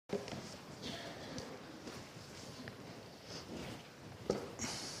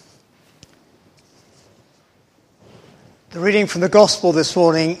The reading from the Gospel this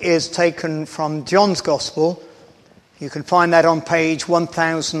morning is taken from John's Gospel. You can find that on page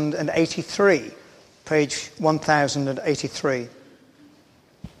 1083. Page 1083.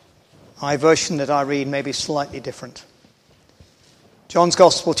 My version that I read may be slightly different. John's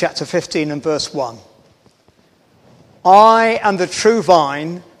Gospel, chapter 15 and verse 1. I am the true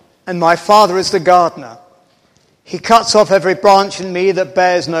vine, and my Father is the gardener. He cuts off every branch in me that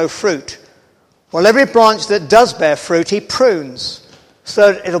bears no fruit, while every branch that does bear fruit he prunes,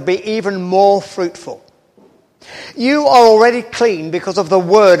 so that it'll be even more fruitful. You are already clean because of the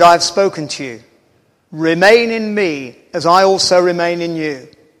word I've spoken to you. Remain in me, as I also remain in you.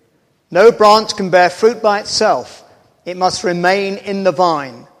 No branch can bear fruit by itself. It must remain in the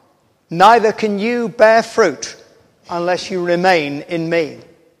vine. Neither can you bear fruit unless you remain in me.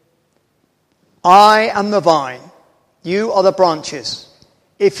 I am the vine. You are the branches.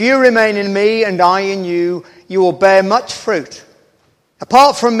 If you remain in me and I in you, you will bear much fruit.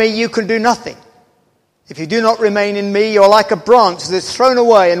 Apart from me, you can do nothing. If you do not remain in me, you are like a branch that is thrown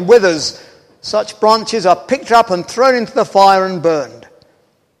away and withers. Such branches are picked up and thrown into the fire and burned.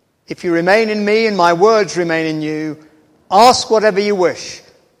 If you remain in me and my words remain in you, ask whatever you wish,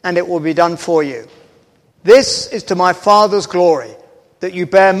 and it will be done for you. This is to my Father's glory, that you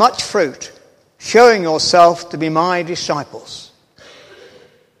bear much fruit, showing yourself to be my disciples.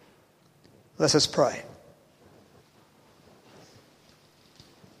 Let us pray.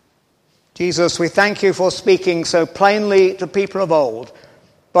 Jesus, we thank you for speaking so plainly to people of old.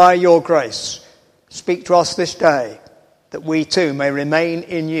 By your grace, speak to us this day, that we too may remain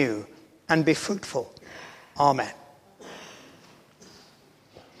in you and be fruitful. Amen.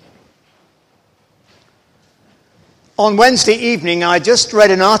 On Wednesday evening, I just read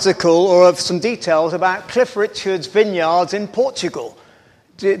an article or of some details about Cliff Richard's vineyards in Portugal.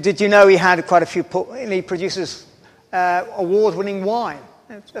 Did you know he had quite a few, he produces award-winning wine?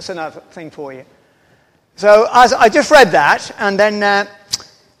 That's another thing for you. So I just read that, and then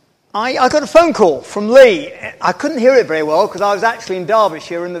I got a phone call from Lee. I couldn't hear it very well because I was actually in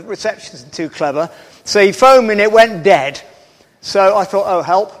Derbyshire and the reception isn't too clever. So he phoned me and it went dead. So I thought, oh,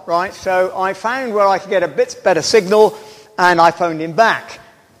 help, right? So I found where I could get a bit better signal, and I phoned him back.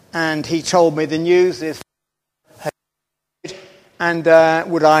 And he told me the news is... And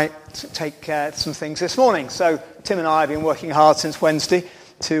would I take some things this morning? So Tim and I have been working hard since Wednesday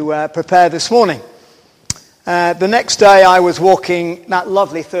to prepare this morning. The next day I was walking that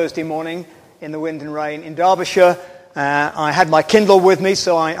lovely Thursday morning in the wind and rain in Derbyshire. I had my Kindle with me,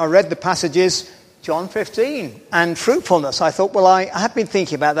 so I read the passages, John 15, and fruitfulness. I thought, well, I have been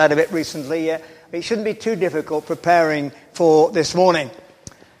thinking about that a bit recently. It shouldn't be too difficult preparing for this morning.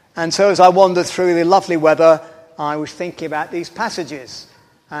 And so as I wandered through the lovely weather, I was thinking about these passages.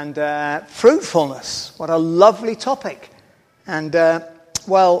 And fruitfulness, what a lovely topic. And,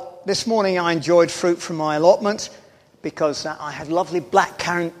 this morning I enjoyed fruit from my allotment because I had lovely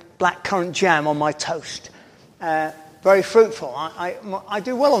blackcurrant jam on my toast. Very fruitful. I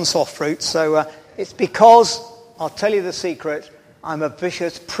do well on soft fruit, so it's because, I'll tell you the secret, I'm a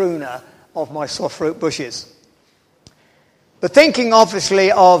vicious pruner of my soft fruit bushes. But thinking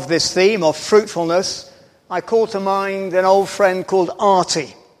obviously of this theme of fruitfulness, I call to mind an old friend called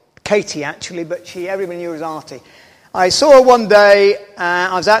Artie. Katie, actually, but everybody knew her as Artie. I saw her one day,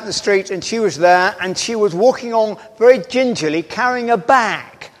 I was out in the street, and she was there, and she was walking on very gingerly, carrying a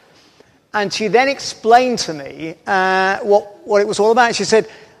bag. And she then explained to me what it was all about. She said,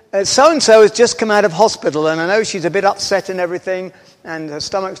 so-and-so has just come out of hospital, and I know she's a bit upset and everything, and her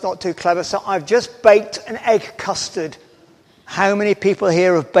stomach's not too clever, so I've just baked an egg custard. How many people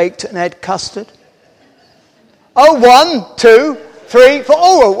here have baked an egg custard? Oh, 1, 2, 3, 4,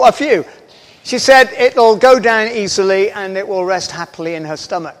 oh, a few. She said it'll go down easily and it will rest happily in her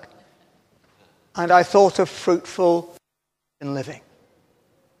stomach. And I thought of fruitful living.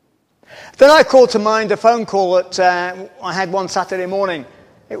 Then I called to mind a phone call that I had one Saturday morning.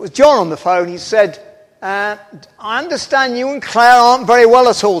 It was John on the phone. He said, I understand you and Claire aren't very well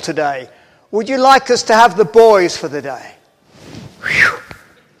at all today. Would you like us to have the boys for the day? Whew.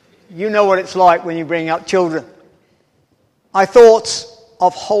 You know what it's like when you bring up children. I thought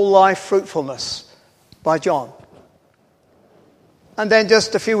of Whole Life Fruitfulness by John. And then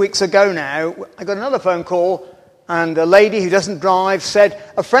just a few weeks ago now, I got another phone call, and a lady who doesn't drive said,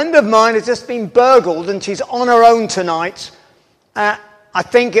 a friend of mine has just been burgled and she's on her own tonight. I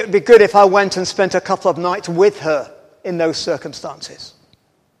think it would be good if I went and spent a couple of nights with her in those circumstances.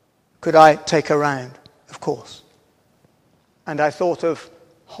 Could I take her round? Of course. And I thought of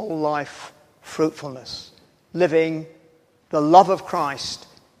whole life fruitfulness, living the love of Christ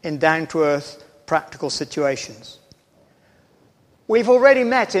in down-to-earth practical situations. We've already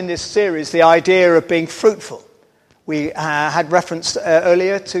met in this series the idea of being fruitful. We had reference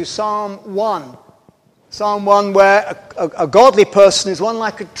earlier to Psalm 1. Psalm 1, where a godly person is one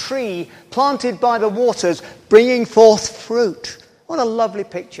like a tree planted by the waters, bringing forth fruit. What a lovely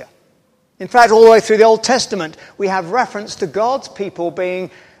picture. In fact, all the way through the Old Testament, we have reference to God's people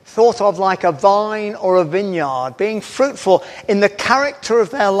being thought of like a vine or a vineyard, being fruitful in the character of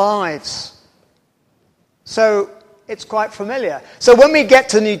their lives. So it's quite familiar. So when we get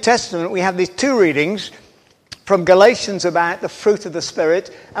to the New Testament, we have these two readings from Galatians about the fruit of the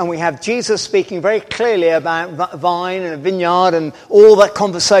Spirit, and we have Jesus speaking very clearly about vine and a vineyard and all that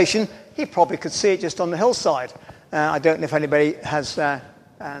conversation. He probably could see it just on the hillside. I don't know if anybody has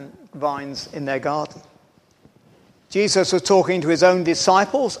vines in their garden. Jesus was talking to his own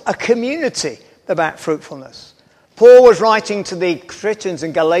disciples, a community, about fruitfulness. Paul was writing to the Christians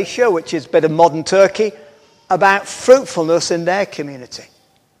in Galatia, which is a bit of modern Turkey, about fruitfulness in their community.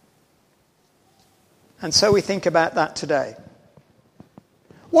 And so we think about that today.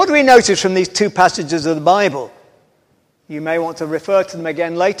 What do we notice from these two passages of the Bible? You may want to refer to them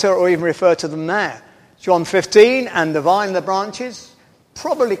again later or even refer to them now. John 15 and the vine and the branches,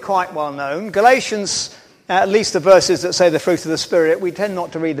 probably quite well known. Galatians, at least the verses that say the fruit of the Spirit, we tend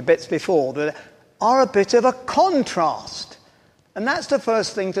not to read the bits before, that are a bit of a contrast. And that's the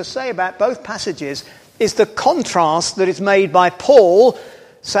first thing to say about both passages, is the contrast that is made by Paul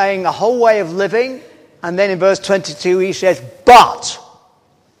saying a whole way of living, and then in verse 22 he says, but.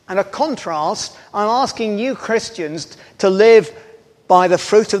 And a contrast, I'm asking you Christians to live by the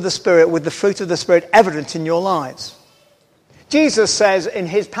fruit of the Spirit, with the fruit of the Spirit evident in your lives. Jesus says in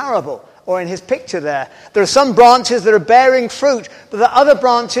his parable, or in his picture there are some branches that are bearing fruit, but there are other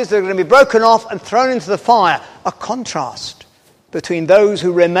branches that are going to be broken off and thrown into the fire. A contrast between those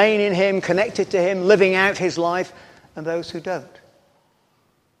who remain in him, connected to him, living out his life, and those who don't.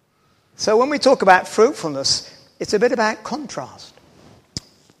 So when we talk about fruitfulness, it's a bit about contrast.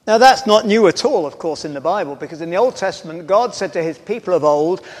 Now that's not new at all, of course, in the Bible, because in the Old Testament, God said to his people of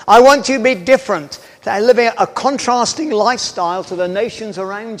old, I want you to be different, to living a contrasting lifestyle to the nations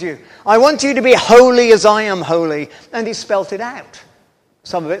around you. I want you to be holy as I am holy. And he spelt it out.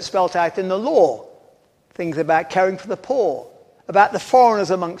 Some of it spelt out in the law. Things about caring for the poor, about the foreigners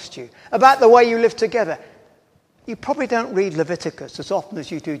amongst you, about the way you live together. You probably don't read Leviticus as often as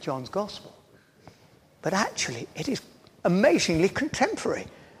you do John's Gospel. But actually, it is amazingly contemporary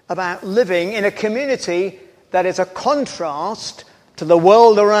about living in a community that is a contrast to the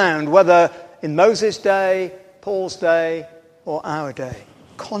world around, whether in Moses' day, Paul's day, or our day.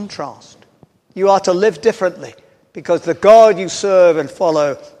 Contrast. You are to live differently because the God you serve and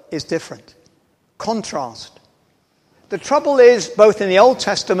follow is different. Contrast. The trouble is, both in the Old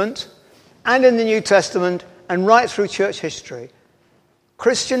Testament and in the New Testament and right through church history,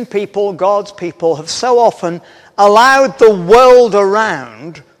 Christian people, God's people, have so often allowed the world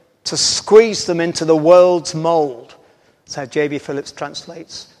around to squeeze them into the world's mold. That's how J.B. Phillips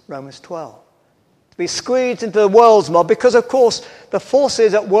translates Romans 12. To be squeezed into the world's mold because, of course, the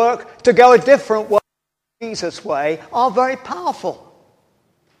forces at work to go a different way, Jesus' way, are very powerful.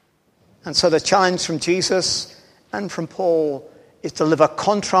 And so the challenge from Jesus and from Paul is to live a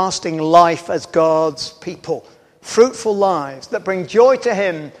contrasting life as God's people. Fruitful lives that bring joy to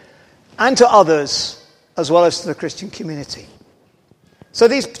him and to others, as well as to the Christian community. So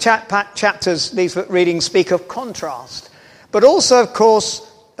these chapters, these readings speak of contrast, but also, of course,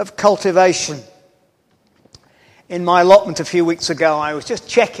 of cultivation. In my allotment a few weeks ago, I was just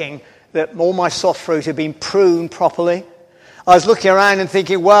checking that all my soft fruit had been pruned properly. I was looking around and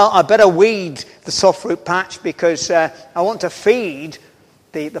thinking, well, I better weed the soft fruit patch because I want to feed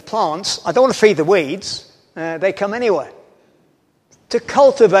the plants. I don't want to feed the weeds. They come anyway. To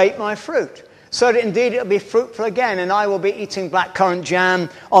cultivate my fruit. So that indeed it'll be fruitful again, and I will be eating blackcurrant jam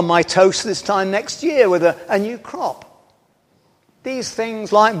on my toast this time next year with a new crop. These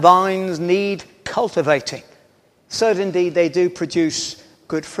things, like vines, need cultivating, so that indeed they do produce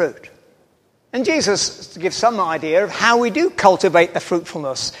good fruit. And Jesus gives some idea of how we do cultivate the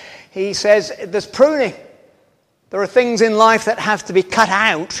fruitfulness. He says there's pruning. There are things in life that have to be cut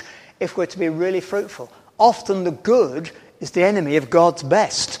out if we're to be really fruitful. Often the good is the enemy of God's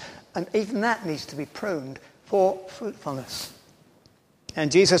best. And even that needs to be pruned for fruitfulness. And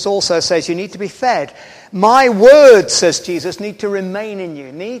Jesus also says you need to be fed. My words, says Jesus, need to remain in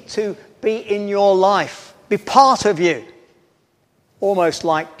you, need to be in your life, be part of you. Almost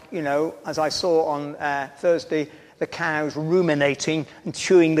like, as I saw on Thursday, the cows ruminating and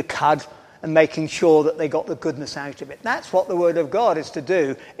chewing the cud and making sure that they got the goodness out of it. That's what the Word of God is to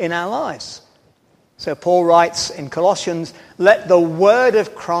do in our lives. So Paul writes in Colossians, let the word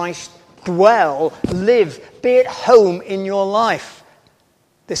of Christ dwell, live, be at home in your life.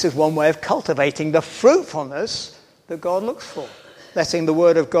 This is one way of cultivating the fruitfulness that God looks for. Letting the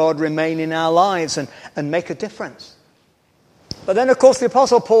word of God remain in our lives and make a difference. But then, of course, the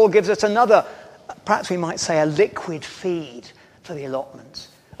Apostle Paul gives us another, perhaps we might say, a liquid feed for the allotments.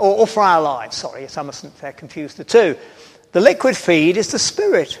 Or for our lives, sorry, I mustn't confuse the two. The liquid feed is the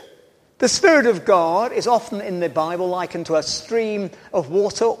Spirit. The Spirit of God is often in the Bible likened to a stream of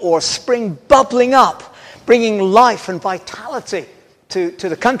water or a spring bubbling up, bringing life and vitality to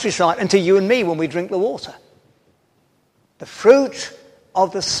the countryside and to you and me when we drink the water. The fruit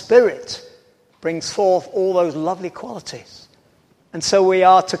of the Spirit brings forth all those lovely qualities. And so we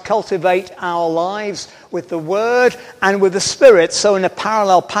are to cultivate our lives with the Word and with the Spirit. So in a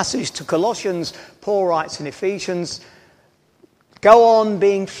parallel passage to Colossians, Paul writes in Ephesians, go on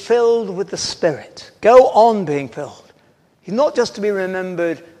being filled with the Spirit. Go on being filled. He's not just to be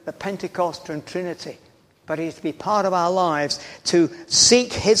remembered at Pentecost and Trinity, but he's to be part of our lives, to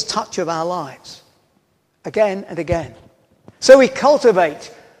seek his touch of our lives again and again. So we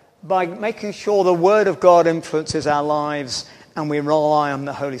cultivate by making sure the Word of God influences our lives and we rely on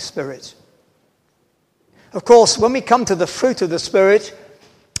the Holy Spirit. Of course, when we come to the fruit of the Spirit,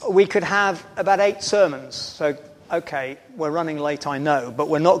 we could have about 8 sermons. So, okay, we're running late, I know, but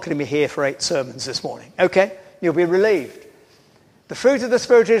we're not going to be here for 8 sermons this morning. Okay? You'll be relieved. The fruit of the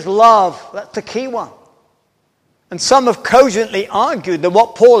Spirit is love. That's the key one. And some have cogently argued that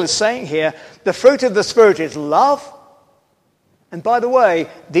what Paul is saying here, the fruit of the Spirit is love. And by the way,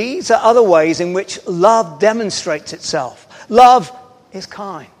 these are other ways in which love demonstrates itself. Love is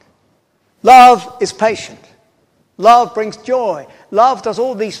kind. Love is patient. Love brings joy. Love does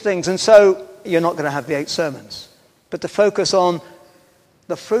all these things. And so you're not going to have the 8 sermons. But to focus on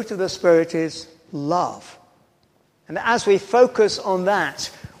the fruit of the Spirit is love. And as we focus on that,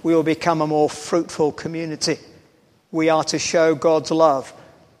 we will become a more fruitful community. We are to show God's love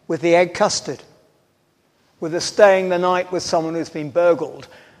with the egg custard. With the staying the night with someone who's been burgled,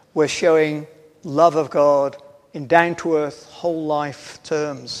 we're showing love of God in down-to-earth, whole life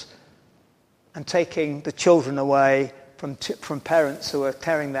terms. And taking the children away from parents who are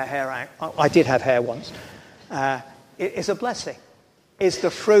tearing their hair out. I did have hair once. It is a blessing. It's the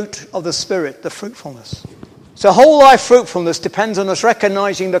fruit of the Spirit, the fruitfulness. So whole life fruitfulness depends on us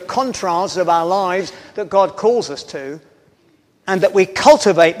recognizing the contrasts of our lives that God calls us to, and that we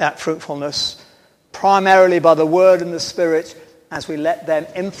cultivate that fruitfulness primarily by the Word and the Spirit as we let them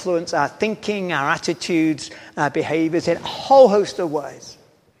influence our thinking, our attitudes, our behaviors in a whole host of ways.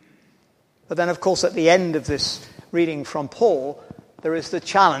 But then, of course, at the end of this reading from Paul, there is the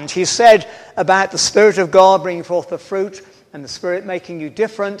challenge. He said about the Spirit of God bringing forth the fruit and the Spirit making you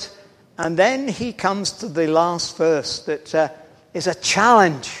different. And then he comes to the last verse that is a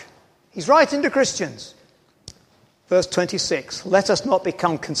challenge. He's writing to Christians. Verse 26, let us not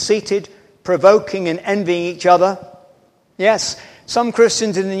become conceited, provoking and envying each other. Yes, some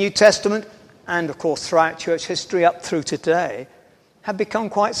Christians in the New Testament, and of course throughout church history up through today, have become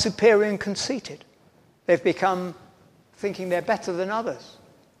quite superior and conceited. They've become thinking they're better than others.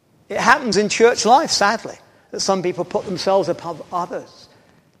 It happens in church life, sadly, that some people put themselves above others.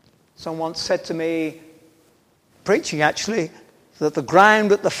 Someone said to me, preaching actually, that the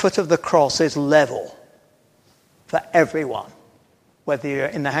ground at the foot of the cross is level for everyone. Whether you're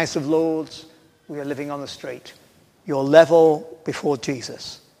in the House of Lords or you're living on the street, you're level before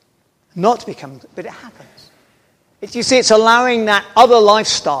Jesus. Not to become, but it happens. You see, it's allowing that other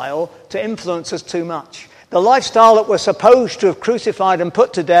lifestyle to influence us too much. The lifestyle that we're supposed to have crucified and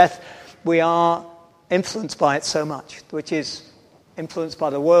put to death, we are influenced by it so much, which is influenced by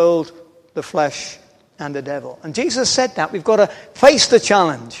the world, the flesh, and the devil. And Jesus said that. We've got to face the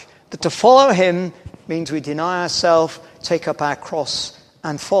challenge that to follow him means we deny ourselves, take up our cross,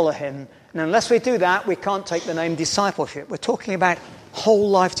 and follow him. And unless we do that, we can't take the name discipleship. We're talking about whole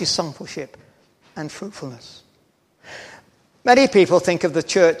life discipleship and fruitfulness. Many people think of the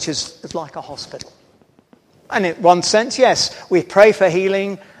church as like a hospital. And in one sense, yes, we pray for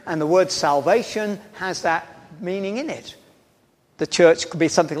healing, and the word salvation has that meaning in it. The church could be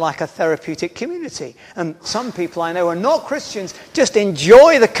something like a therapeutic community. And some people I know are not Christians, just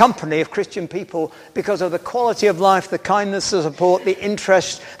enjoy the company of Christian people because of the quality of life, the kindness, the support, the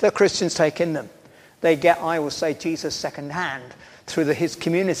interest that Christians take in them. They get, I will say, Jesus secondhand through his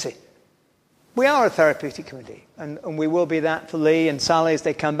community. We are a therapeutic community, and we will be that for Lee and Sally as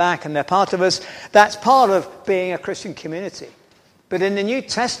they come back and they're part of us. That's part of being a Christian community. But in the New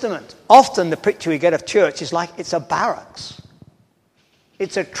Testament, often the picture we get of church is like it's a barracks.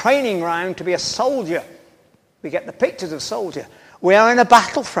 It's a training ground to be a soldier. We get the pictures of soldier. We are in a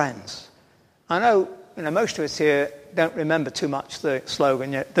battle, friends. I know, most of us here don't remember too much the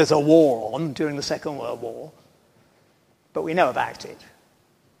slogan, yet there's a war on during the Second World War. But we know about it.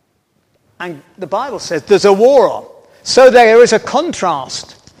 And the Bible says there's a war on. So there is a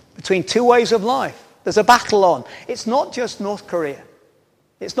contrast between two ways of life. There's a battle on. It's not just North Korea.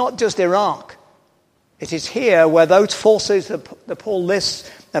 It's not just Iraq. It is here where those forces that Paul lists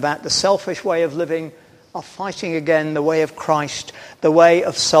about the selfish way of living are fighting again the way of Christ, the way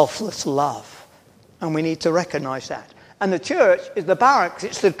of selfless love. And we need to recognize that. And the church is the barracks.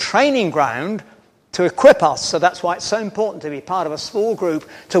 It's the training ground to equip us. So that's why it's so important to be part of a small group,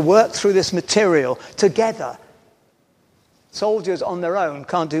 to work through this material together. Soldiers on their own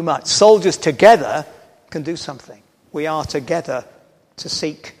can't do much. Soldiers together can do something. We are together to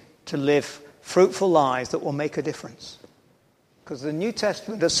seek to live fruitful lives that will make a difference. Because the New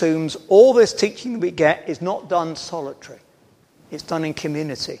Testament assumes all this teaching we get is not done solitary. It's done in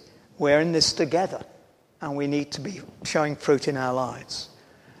community. We're in this together, and we need to be showing fruit in our lives.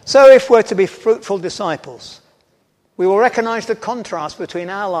 So if we're to be fruitful disciples, we will recognize the contrast between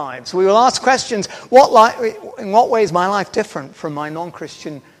our lives. We will ask questions, in what way is my life different from my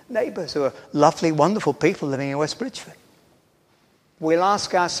non-Christian neighbours who are lovely, wonderful people living in West Bridgford? We'll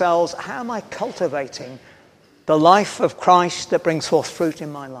ask ourselves, how am I cultivating the life of Christ that brings forth fruit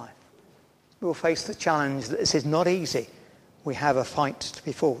in my life? We will face the challenge that this is not easy. We have a fight to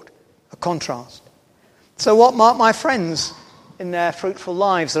be fought, a contrast. So what marked my friends in their fruitful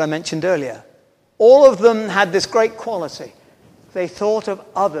lives that I mentioned earlier? All of them had this great quality. They thought of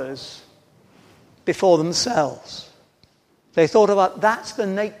others before themselves. They thought about, that's the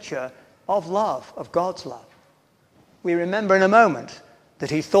nature of love, of God's love. We remember in a moment that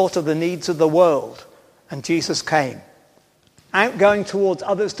he thought of the needs of the world, and Jesus came, outgoing towards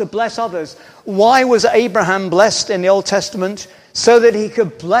others to bless others. Why was Abraham blessed in the Old Testament? So that he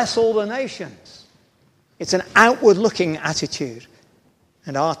could bless all the nations. It's an outward-looking attitude.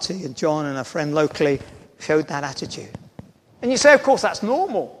 And Artie and John and a friend locally showed that attitude. And you say, of course, that's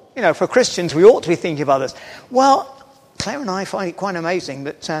normal. For Christians, we ought to be thinking of others. Well, Claire and I find it quite amazing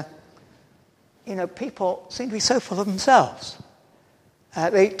that, people seem to be so full of themselves.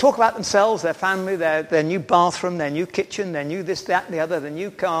 They talk about themselves, their family, their new bathroom, their new kitchen, their new this, that, and the other, the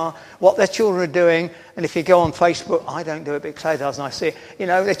new car, what their children are doing. And if you go on Facebook, I don't do it, but Claire does, and I see it.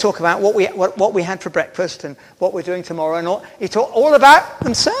 They talk about what we had for breakfast and what we're doing tomorrow, and all. They talk all about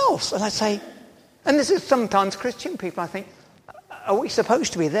themselves. And I say, and this is sometimes Christian people, I think, are we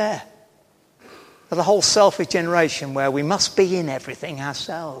supposed to be there? For the whole selfish generation where we must be in everything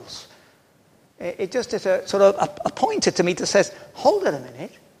ourselves. It just is a sort of a pointer to me that says, hold it a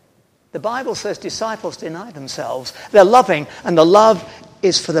minute. The Bible says disciples deny themselves. They're loving, and the love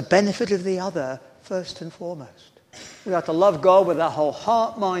is for the benefit of the other first and foremost. We have to love God with our whole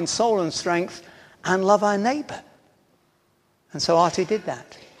heart, mind, soul, and strength, and love our neighbour. And so Artie did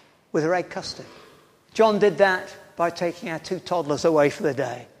that with her egg custard. John did that by taking our 2 toddlers away for the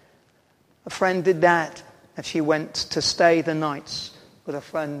day. A friend did that as she went to stay the nights with a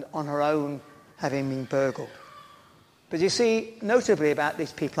friend on her own, having been burgled. But you see, notably about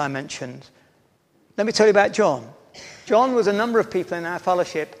these people I mentioned, let me tell you about John. John was a number of people in our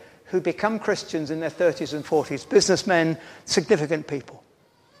fellowship who become Christians in their 30s and 40s, businessmen, significant people.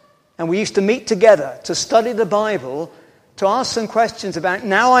 And we used to meet together to study the Bible, to ask some questions about,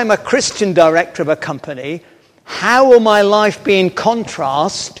 now I'm a Christian director of a company, how will my life be in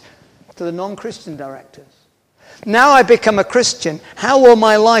contrast to the non-Christian directors? Now I become a Christian, how will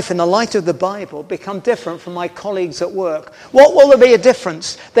my life in the light of the Bible become different from my colleagues at work? What will there be a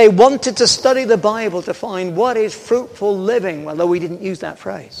difference? They wanted to study the Bible to find what is fruitful living, although we didn't use that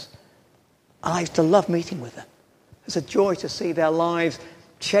phrase. I used to love meeting with them. It's a joy to see their lives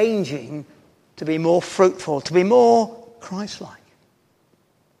changing to be more fruitful, to be more Christ-like.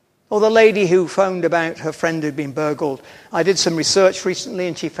 Or the lady who phoned about her friend who'd been burgled. I did some research recently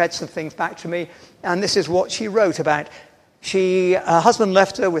and she fed some things back to me. And this is what she wrote about. Her husband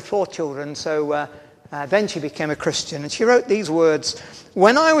left her with 4 children, so then she became a Christian. And she wrote these words: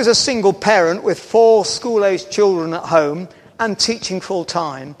 when I was a single parent with 4 school-aged children at home and teaching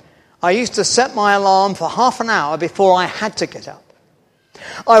full-time, I used to set my alarm for half an hour before I had to get up.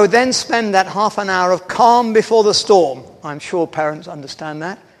 I would then spend that half an hour of calm before the storm. I'm sure parents understand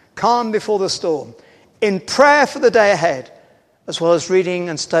that. Calm before the storm, in prayer for the day ahead, as well as reading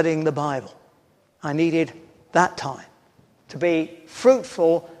and studying the Bible. I needed that time to be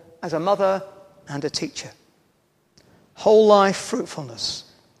fruitful as a mother and a teacher. Whole life fruitfulness,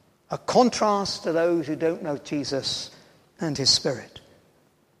 a contrast to those who don't know Jesus and his Spirit.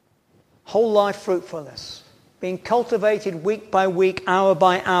 whole life fruitfulness, being cultivated week by week, hour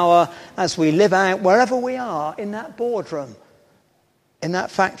by hour, as we live out wherever we are, in that boardroom, in that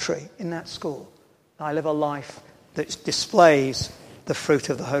factory, in that school. I live a life that displays the fruit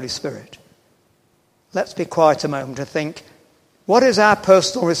of the Holy Spirit. Let's be quiet a moment and think, what is our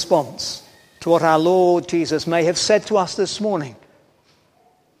personal response to what our Lord Jesus may have said to us this morning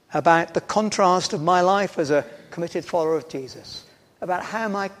about the contrast of my life as a committed follower of Jesus, about how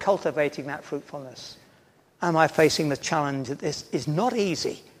am I cultivating that fruitfulness? Am I facing the challenge that this is not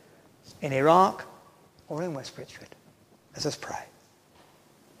easy in Iraq or in West Bridgford? Let us pray.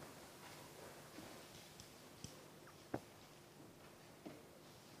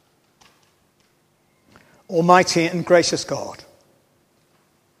 Almighty and gracious God,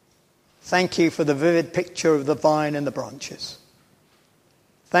 thank you for the vivid picture of the vine and the branches.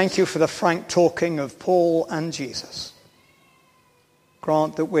 Thank you for the frank talking of Paul and Jesus.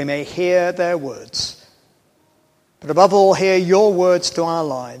 Grant that we may hear their words, but above all hear your words to our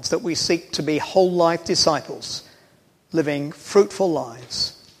lives, that we seek to be whole life disciples, living fruitful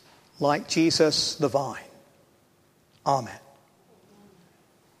lives like Jesus the vine. Amen.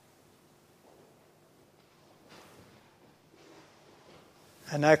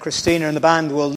 And now Christina and the band will